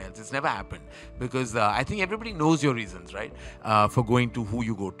to someone else." It's never happened, because I think everybody knows your reasons, right, for going to who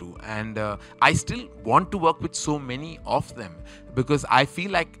you go to. And I still want to work with so many of them, because I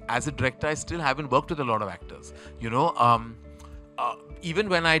feel like as a director, I still haven't worked with a lot of actors. You know, even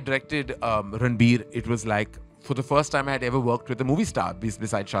when I directed Ranbir, it was like, for the first time I had ever worked with a movie star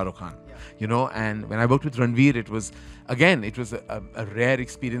besides Shah Rukh Khan. You know, and when I worked with Ranveer, it was a rare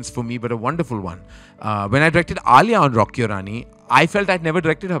experience for me, but a wonderful one. When I directed Alia on Rocky Aur Rani, I felt I'd never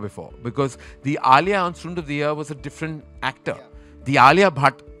directed her before, because the Alia on Student of the Year was a different actor. The Alia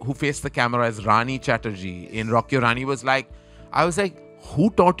Bhatt who faced the camera as Rani Chatterjee in Rocky Aur Rani was like, I was like,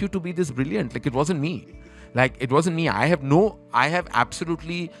 who taught you to be this brilliant? Like, it wasn't me. Like, it wasn't me. I have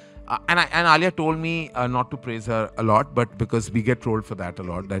absolutely... and Alia told me not to praise her a lot, but because we get trolled for that a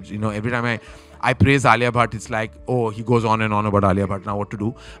lot. That, you know, every time I praise Alia Bhatt, it's like, oh, he goes on and on about Alia Bhatt. Now what to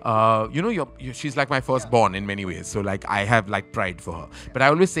do? You know, she's like my firstborn in many ways. So like, I have like pride for her. But I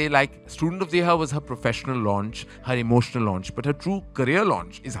always say, like, Student of the Year was her professional launch, her emotional launch, but her true career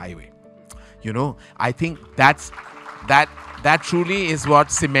launch is Highway. You know, I think that truly is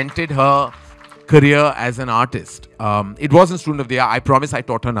what cemented her career as an artist. It wasn't Student of the Year. I promise I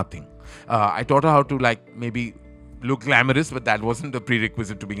taught her nothing. I taught her how to, like, maybe look glamorous, but that wasn't the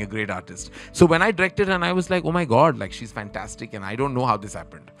prerequisite to being a great artist. So when I directed her, and I was like, oh my God, like, she's fantastic, and I don't know how this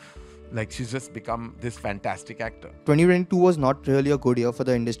happened. Like, she's just become this fantastic actor. 2022 was not really a good year for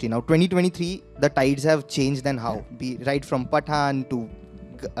the industry. Now 2023, the tides have changed, and how? Right from Pathan to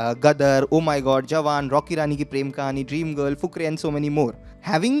Gadar, oh my God, Jawan, Rocky Rani Ki Prem Kahani, Dream Girl, Fukre, and so many more.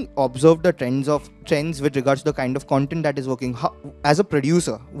 Having observed the trends with regards to the kind of content that is working, as a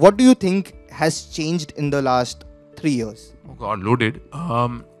producer, what do you think has changed in the last 3 years? Oh God, loaded.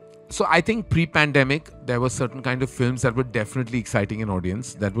 So I think pre-pandemic, there were certain kind of films that were definitely exciting an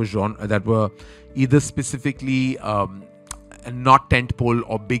audience, that were either specifically not tentpole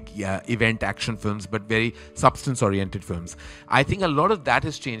or big event action films, but very substance-oriented films. I think a lot of that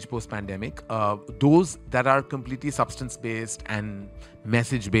has changed post-pandemic. Those that are completely substance-based and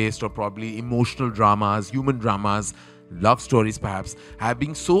message-based, or probably emotional dramas, human dramas, love stories perhaps, have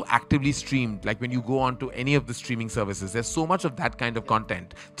been so actively streamed. Like, when you go on to any of the streaming services, there's so much of that kind of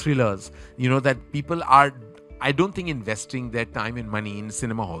content, thrillers, you know, that people are I don't think investing their time and money in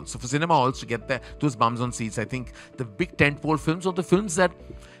cinema halls. So for cinema halls to get those bums on seats, I think the big tentpole films or the films that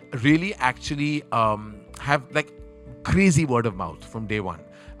really actually have like crazy word of mouth from day one.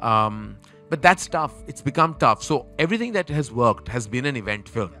 But that's tough. It's become tough. So everything that has worked has been an event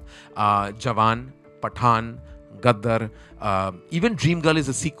film. Jawan, Pathan, Gaddar, even Dream Girl is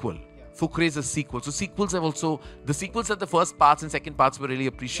a sequel. Fukre is a sequel. So sequels have also, the sequels of the first parts and second parts were really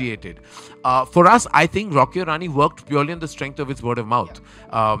appreciated. For us, I think Rocky Aur Rani worked purely on the strength of its word of mouth.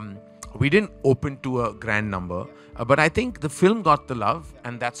 We didn't open to a grand number, but I think the film got the love,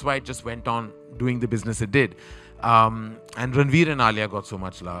 and that's why it just went on doing the business it did. And Ranveer and Alia got so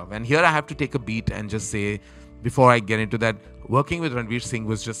much love. And here I have to take a beat and just say, before I get into that, working with Ranveer Singh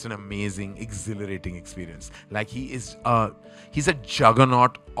was just an amazing, exhilarating experience. Like he's a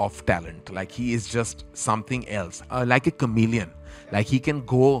juggernaut of talent. Like he is just something else, like a chameleon. Like he can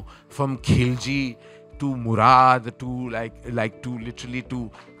go from Khilji to Murad to like to literally to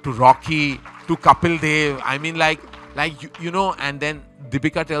Rocky to Kapil Dev. I mean like you know, and then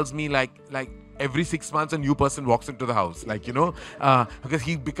Deepika tells me like every 6 months a new person walks into the house, like, you know, because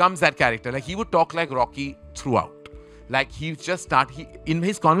he becomes that character. Like he would talk like Rocky throughout. Like he just in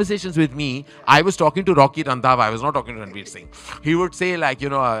his conversations with me, I was talking to Rocky Randhawa. I was not talking to Ranveer Singh. He would say like, you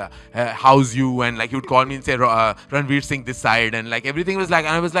know, how's you? And like he would call me and say, Ranveer Singh this side. And like everything was like,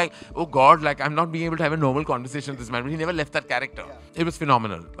 and I was like, oh God, like I'm not being able to have a normal conversation with this man. But he never left that character. It was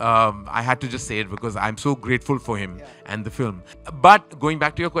phenomenal. I had to just say it because I'm so grateful for him and the film. But going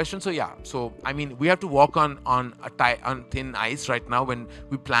back to your question, so yeah. So, I mean, we have to walk on thin ice right now when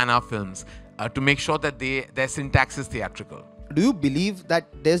we plan our films. To make sure that their syntax is theatrical. Do you believe that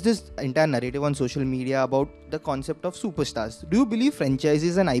there's this entire narrative on social media about the concept of superstars? Do you believe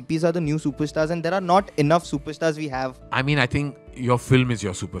franchises and IPs are the new superstars and there are not enough superstars we have? I mean, I think your film is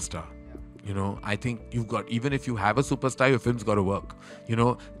your superstar. You know, I think you've got, even if you have a superstar, your film's got to work. You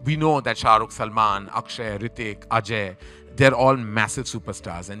know, we know that Shah Rukh, Salman, Akshay, Hrithik, Ajay, they're all massive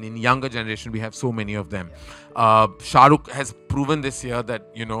superstars, and in younger generation we have so many of them. Shah Rukh has proven this year that,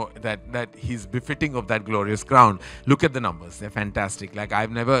 you know, that he's befitting of that glorious crown. Look at the numbers, they're fantastic. Like I've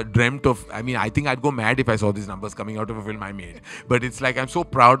never dreamt of, I mean, I think I'd go mad if I saw these numbers coming out of a film I made. But it's like, I'm so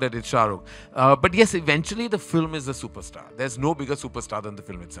proud that it's Shah Rukh. But yes, eventually the film is the superstar. There's no bigger superstar than the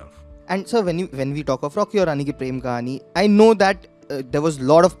film itself. And so when we talk of Rocky Aur Rani ki Prem Kahani, I know that there was a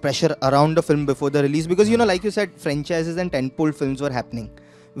lot of pressure around the film before the release because, you know, like you said, franchises and tentpole films were happening.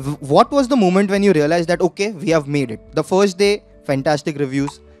 What was the moment when you realized that, okay, we have made it? The first day, fantastic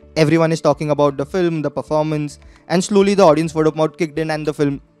reviews. Everyone is talking about the film, the performance, and slowly the audience word of mouth kicked in and the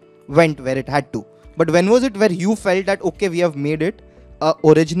film went where it had to. But when was it where you felt that, okay, we have made it? A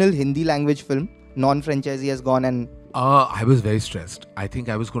original Hindi language film, non-franchisee has gone and... I was very stressed. I think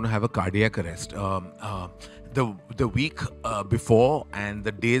I was going to have a cardiac arrest. The week before and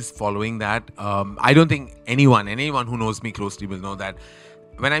the days following that, I don't think anyone who knows me closely will know that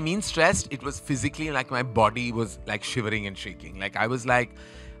when I mean stressed, it was physically like my body was like shivering and shaking. Like I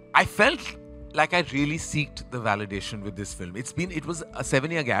felt like I really seeked the validation with this film. It was a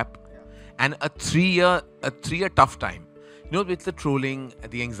 7-year gap and a 3-year tough time. You know, with the trolling,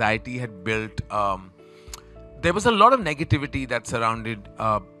 the anxiety had built. There was a lot of negativity that surrounded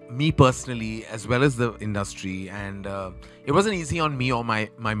me personally as well as the industry, and it wasn't easy on me or my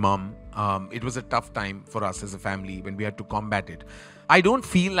mom. It was a tough time for us as a family when we had to combat it. I don't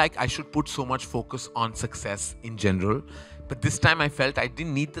feel like I should put so much focus on success in general, but this time I felt I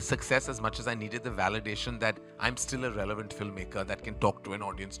didn't need the success as much as I needed the validation that I'm still a relevant filmmaker that can talk to an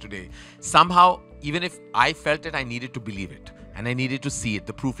audience today. Somehow, even if I felt it, I needed to believe it and I needed to see it.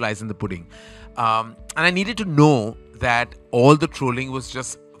 The proof lies in the pudding. And I needed to know that all the trolling was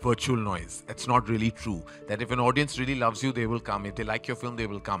just virtual noise. It's not really true. That if an audience really loves you, they will come. If they like your film, they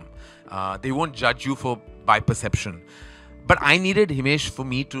will come. They won't judge you by perception. But I needed Himesh for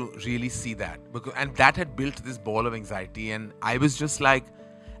me to really see that. And that had built this ball of anxiety. And I was just like,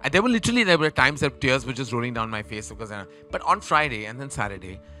 and there were times that tears were just rolling down my face. But on Friday and then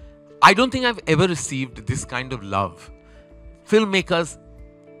Saturday, I don't think I've ever received this kind of love. Filmmakers,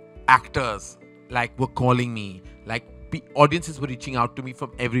 actors, like, were calling me. Like, audiences were reaching out to me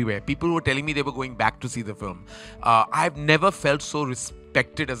from everywhere. People were telling me they were going back to see the film. I've never felt so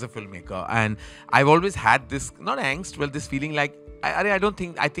respected as a filmmaker. And I've always had this, not angst, well, this feeling like, I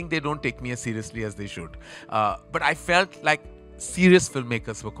think they don't take me as seriously as they should. But I felt like serious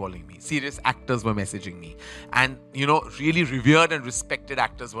filmmakers were calling me. Serious actors were messaging me. And, you know, really revered and respected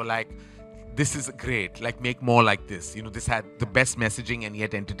actors were like, this is great, like, make more like this. You know, this had the best messaging and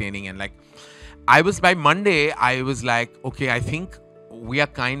yet entertaining. And like, by Monday, I was like, okay, I think we are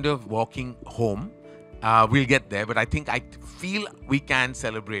kind of walking home. We'll get there, but I think I feel we can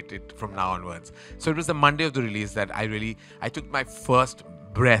celebrate it from now onwards. So it was the Monday of the release that I took my first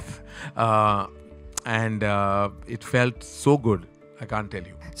breath, and it felt so good. I can't tell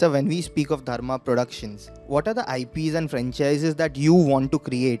you. So when we speak of Dharma Productions, what are the IPs and franchises that you want to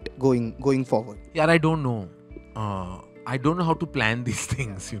create going forward? Yeah, I don't know. I don't know how to plan these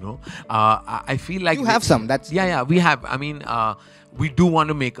things, you know. I feel like You have some. That's yeah, we have. I mean, we do want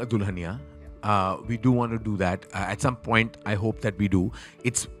to make a Dulhania. We do want to do that. At some point, I hope that we do.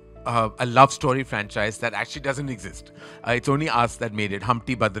 It's a love story franchise that actually doesn't exist. It's only us that made it.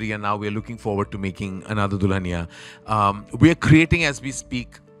 Humpty Badri, and now we're looking forward to making another Dulhania. We're creating as we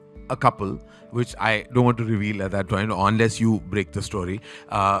speak a couple, which I don't want to reveal at that point unless you break the story,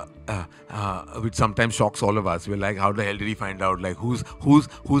 which sometimes shocks all of us. We're like, how the hell did he find out? Like, who's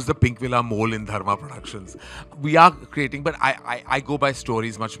the Pink Villa mole in Dharma Productions? We are creating, but I go by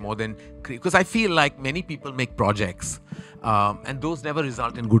stories much more than because I feel like many people make projects, and those never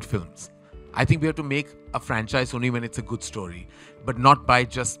result in good films. I think we have to make a franchise only when it's a good story, but not by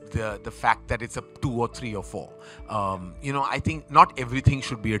just the fact that it's a 2 or 3 or 4. I think not everything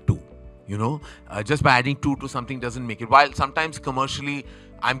should be a 2. Just by adding 2 to something doesn't make it. While sometimes commercially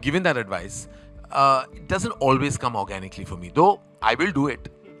I'm given that advice, it doesn't always come organically for me. Though I will do it,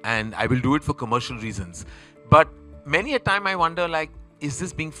 and I will do it for commercial reasons. But many a time I wonder, like, is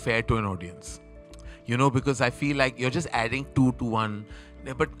this being fair to an audience? Because I feel like you're just adding 2 to 1,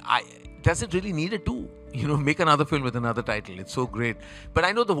 but does it really need a 2? Make another film with another title. It's so great. But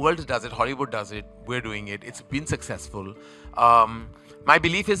I know the world does it. Hollywood does it. We're doing it. It's been successful. My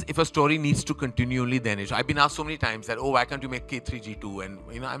belief is if a story needs to continue, only then it. I've been asked so many times that, why can't you make K3G2?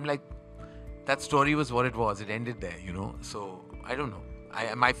 And, I'm like, that story was what it was. It ended there, So, I don't know.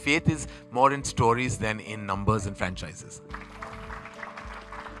 My faith is more in stories than in numbers and franchises.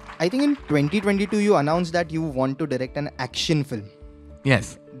 I think in 2022 you announced that you want to direct an action film.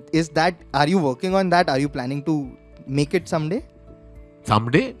 Yes. Are you working on that? Are you planning to make it someday?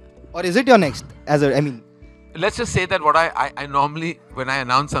 Someday? Or is it your next? Let's just say that what I normally, when I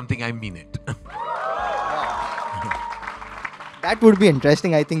announce something, I mean it. That would be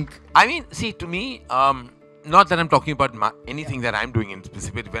interesting, I think. I mean, see, to me, not that I'm talking about anything that I'm doing in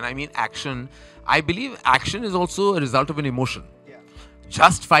specific. When I mean action, I believe action is also a result of an emotion. Yeah.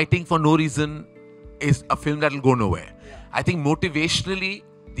 Just fighting for no reason is a film that will go nowhere. Yeah. I think motivationally,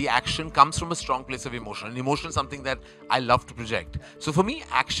 the action comes from a strong place of emotion. And emotion is something that I love to project. So for me,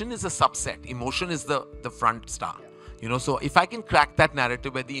 action is a subset. Emotion is the front star. So if I can crack that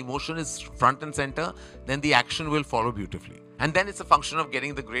narrative where the emotion is front and center, then the action will follow beautifully. And then it's a function of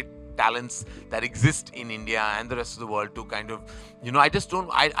getting the great talents that exist in India and the rest of the world to kind of,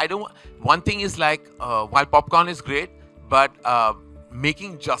 I don't, one thing is like, while popcorn is great, but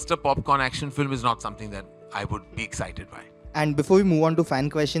making just a popcorn action film is not something that I would be excited by. And before we move on to fan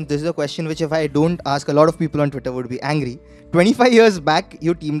questions, this is a question which if I don't ask, a lot of people on Twitter would be angry. 25 years back,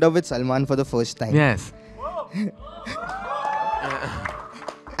 you teamed up with Salman for the first time. Yes.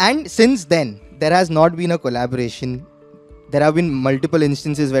 And since then, there has not been a collaboration. There have been multiple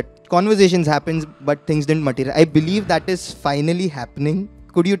instances where conversations happened, but things didn't materialize. I believe that is finally happening.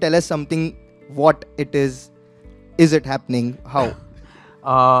 Could you tell us something, what it is? Is it happening? How?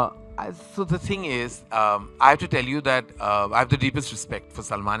 So the thing is, I have to tell you that I have the deepest respect for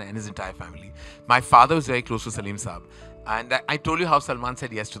Salman and his entire family. My father was very close to Salim Saab. And I told you how Salman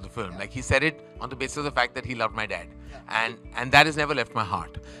said yes to the film. Like, he said it on the basis of the fact that he loved my dad. And that has never left my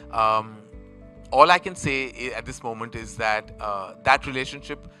heart. All I can say at this moment is that that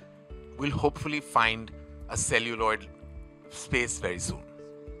relationship will hopefully find a celluloid space very soon.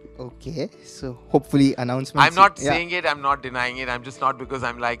 Okay, so hopefully announcements. I'm not saying it, I'm not denying it. I'm just not, because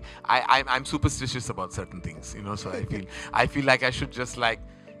I'm like, I'm superstitious about certain things, so I feel like I should just like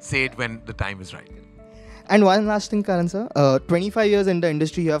say it when the time is right. And one last thing, Karan sir, 25 years in the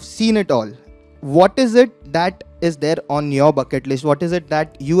industry, you have seen it all. What is it that is there on your bucket list? What is it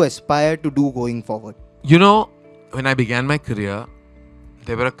that you aspire to do going forward? When I began my career,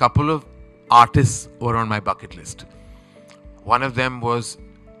 there were a couple of artists who were on my bucket list. One of them was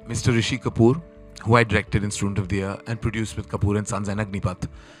Mr. Rishi Kapoor, who I directed in Student of the Year and produced with Kapoor and Sons and Agnipath.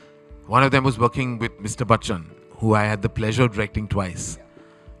 One of them was working with Mr. Bachchan, who I had the pleasure of directing twice.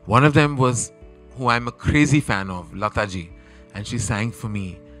 One of them was who I'm a crazy fan of, Lata ji, and she sang for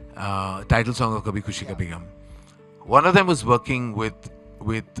me title song of Kabhi Khushi Kabhi Gham. One of them was working with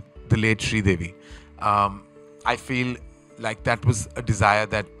the late Sri Devi. I feel like that was a desire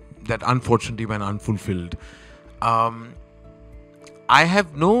that unfortunately went unfulfilled. I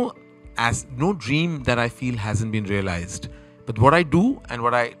have no dream that I feel hasn't been realized. But what I do and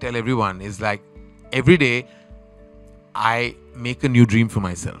what I tell everyone is like, every day I make a new dream for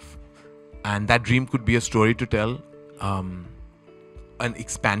myself. And that dream could be a story to tell, an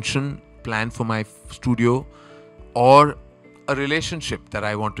expansion plan for my studio, or a relationship that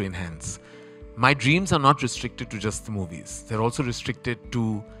I want to enhance. My dreams are not restricted to just the movies. They're also restricted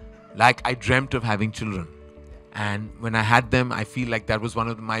to, like, I dreamt of having children. And when I had them, I feel like that was one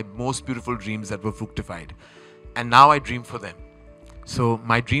of my most beautiful dreams that were fructified. And now I dream for them. So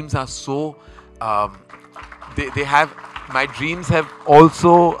my dreams are so, my dreams have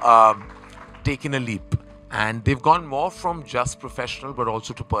also taken a leap. And they've gone more from just professional, but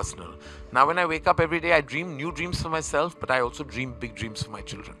also to personal. Now, when I wake up every day, I dream new dreams for myself, but I also dream big dreams for my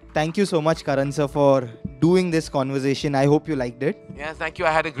children. Thank you so much, Karan sir, for doing this conversation. I hope you liked it. Yeah, thank you.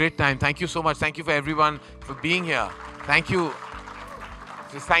 I had a great time. Thank you so much. Thank you for everyone for being here. Thank you.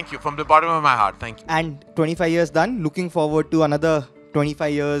 Just thank you from the bottom of my heart. Thank you. And 25 years done. Looking forward to another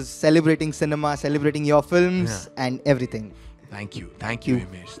 25 years celebrating cinema, celebrating your films and everything. Thank you. Thank you,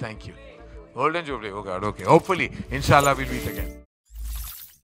 Himesh. Thank you. Golden Jubilee. Oh God. Okay. Hopefully, inshallah, we'll meet again.